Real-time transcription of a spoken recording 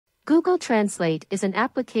Google Translate is an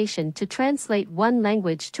application to translate one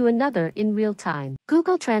language to another in real time.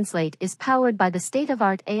 Google Translate is powered by the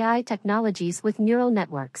state-of-art AI technologies with neural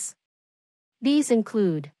networks. These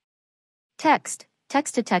include text,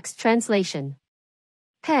 text-to-text translation,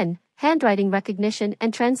 pen, handwriting recognition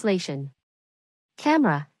and translation,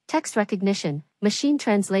 camera, text recognition, machine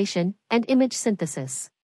translation, and image synthesis,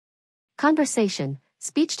 conversation,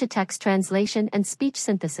 speech-to-text translation and speech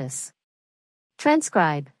synthesis,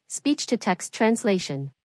 transcribe, speech-to-text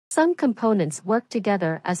translation. Some components work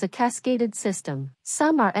together as a cascaded system.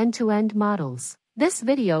 Some are end-to-end models. This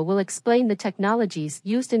video will explain the technologies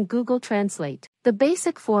used in Google Translate. The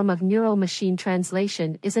basic form of neural machine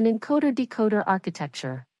translation is an encoder-decoder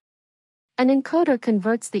architecture. An encoder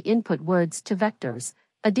converts the input words to vectors.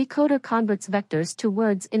 A decoder converts vectors to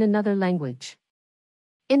words in another language.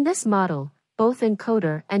 In this model, both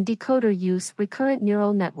encoder and decoder use recurrent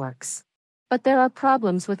neural networks. But there are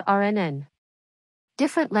problems with RNN.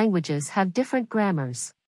 Different languages have different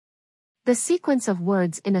grammars. The sequence of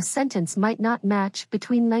words in a sentence might not match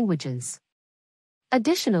between languages.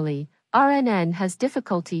 Additionally, RNN has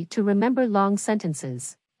difficulty to remember long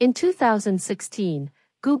sentences. In 2016,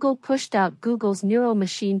 Google pushed out Google's neural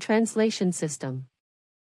machine translation system.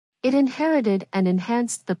 It inherited and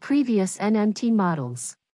enhanced the previous NMT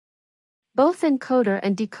models. Both encoder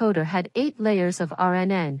and decoder had 8 layers of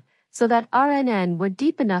RNN, so that RNN were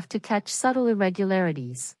deep enough to catch subtle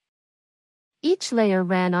irregularities. Each layer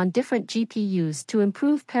ran on different GPUs to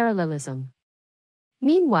improve parallelism.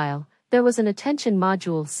 Meanwhile, there was an attention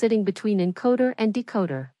module sitting between encoder and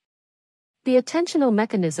decoder. The attentional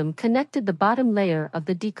mechanism connected the bottom layer of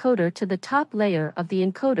the decoder to the top layer of the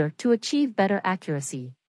encoder to achieve better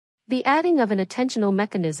accuracy. The adding of an attentional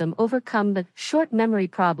mechanism overcome the short memory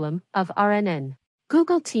problem of RNN.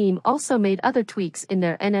 Google team also made other tweaks in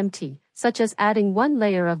their NMT, such as adding one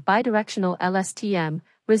layer of bidirectional LSTM,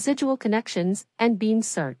 residual connections, and beam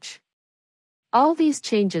search. All these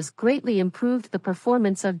changes greatly improved the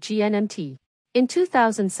performance of GNMT. In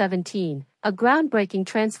 2017, a groundbreaking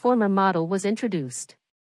transformer model was introduced.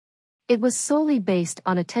 It was solely based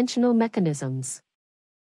on attentional mechanisms.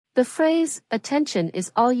 The phrase, "attention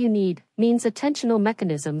is all you need," means attentional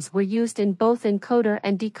mechanisms were used in both encoder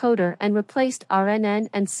and decoder and replaced RNN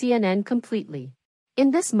and CNN completely.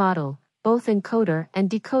 In this model, both encoder and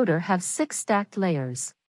decoder have 6 stacked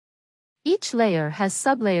layers. Each layer has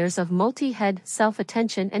sublayers of multi-head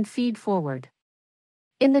self-attention and feed-forward.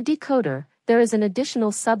 In the decoder, there is an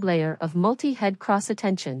additional sublayer of multi-head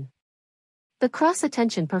cross-attention. The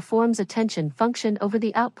cross-attention performs attention function over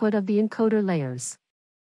the output of the encoder layers.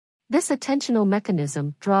 This attentional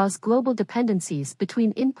mechanism draws global dependencies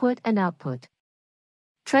between input and output.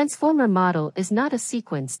 Transformer model is not a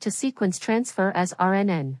sequence-to-sequence transfer as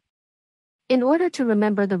RNN. In order to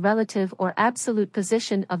remember the relative or absolute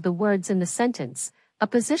position of the words in the sentence, a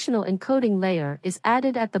positional encoding layer is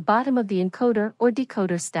added at the bottom of the encoder or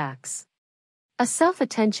decoder stacks. A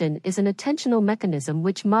self-attention is an attentional mechanism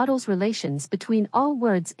which models relations between all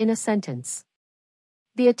words in a sentence.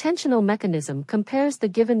 The attentional mechanism compares the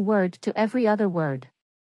given word to every other word.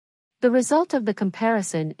 The result of the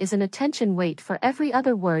comparison is an attention weight for every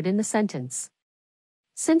other word in the sentence.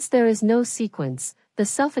 Since there is no sequence, the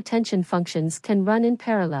self-attention functions can run in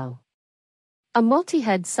parallel. A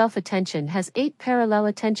multi-head self-attention has 8 parallel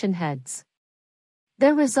attention heads.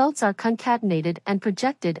 Their results are concatenated and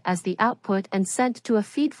projected as the output and sent to a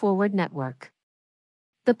feed-forward network.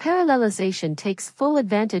 The parallelization takes full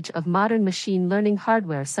advantage of modern machine learning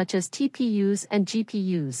hardware such as TPUs and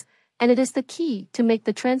GPUs, and it is the key to make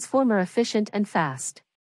the transformer efficient and fast.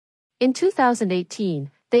 In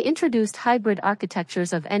 2018, they introduced hybrid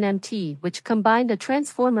architectures of NMT which combined a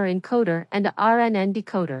transformer encoder and a RNN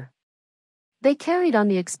decoder. They carried on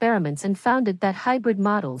the experiments and founded that hybrid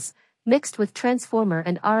models, mixed with transformer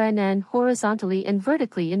and RNN horizontally and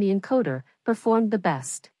vertically in the encoder, performed the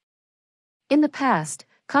best. In the past,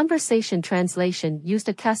 conversation translation used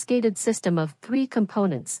a cascaded system of 3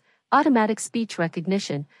 components: automatic speech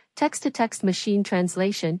recognition, text-to-text machine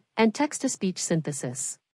translation, and text-to-speech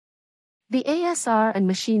synthesis. The ASR and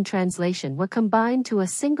machine translation were combined to a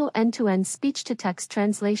single end-to-end speech-to-text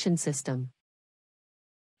translation system.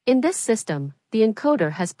 In this system, the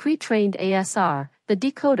encoder has pre-trained ASR, the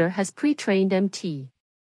decoder has pre-trained MT.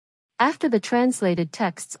 After the translated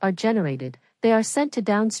texts are generated, they are sent to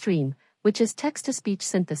downstream, which is text-to-speech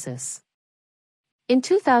synthesis. In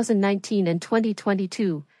 2019 and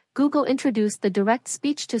 2022, Google introduced the direct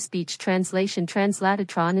speech-to-speech translation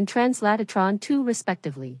Translatitron and Translatitron 2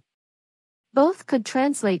 respectively. Both could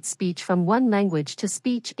translate speech from one language to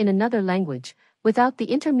speech in another language, without the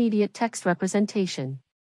intermediate text representation.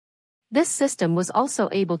 This system was also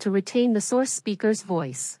able to retain the source speaker's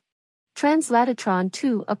voice. Translatitron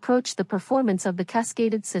 2 approached the performance of the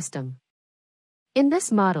cascaded system. In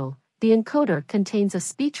this model, the encoder contains a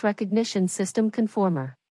speech recognition system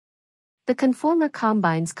conformer. The conformer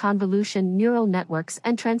combines convolution neural networks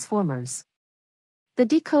and transformers. The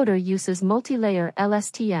decoder uses multi-layer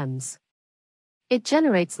LSTMs. It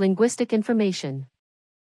generates linguistic information.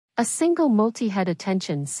 A single multi-head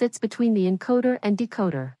attention sits between the encoder and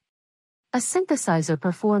decoder. A synthesizer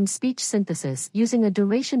performs speech synthesis using a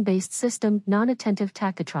duration-based system non-attentive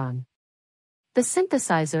tachytron. The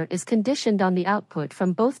synthesizer is conditioned on the output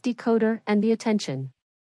from both decoder and the attention.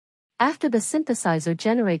 After the synthesizer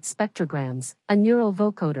generates spectrograms, a neural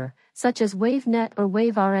vocoder, such as WaveNet or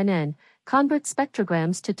WaveRNN, converts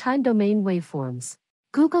spectrograms to time-domain waveforms.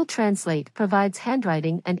 Google Translate provides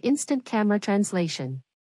handwriting and instant camera translation.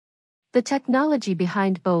 The technology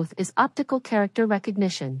behind both is optical character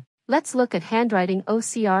recognition. Let's look at handwriting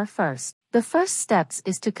OCR first. The first steps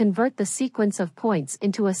is to convert the sequence of points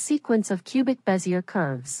into a sequence of cubic Bezier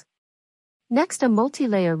curves. Next, a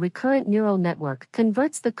multi-layer recurrent neural network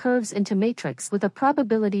converts the curves into matrix with a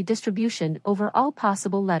probability distribution over all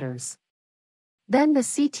possible letters. Then the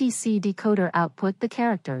CTC decoder output the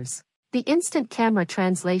characters. The instant camera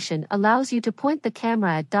translation allows you to point the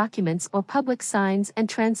camera at documents or public signs and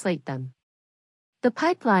translate them. The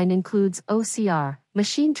pipeline includes OCR,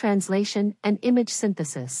 machine translation, and image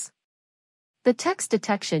synthesis. The text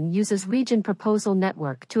detection uses region proposal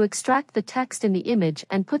network to extract the text in the image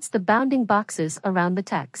and puts the bounding boxes around the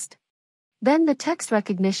text. Then the text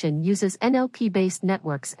recognition uses NLP-based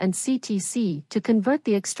networks and CTC to convert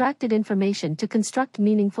the extracted information to construct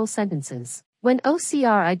meaningful sentences. When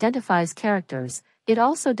OCR identifies characters, it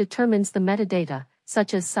also determines the metadata,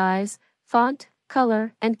 such as size, font,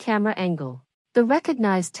 color, and camera angle. The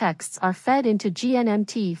recognized texts are fed into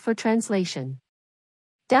GNMT for translation.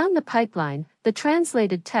 Down the pipeline, the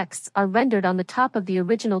translated texts are rendered on the top of the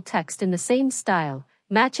original text in the same style,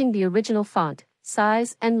 matching the original font,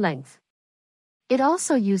 size, and length. It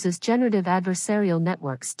also uses generative adversarial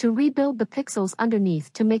networks to rebuild the pixels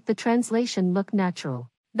underneath to make the translation look natural.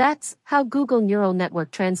 That's how Google Neural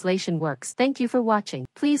Network translation works. Thank you for watching.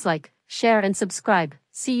 Please like, share, and subscribe.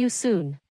 See you soon.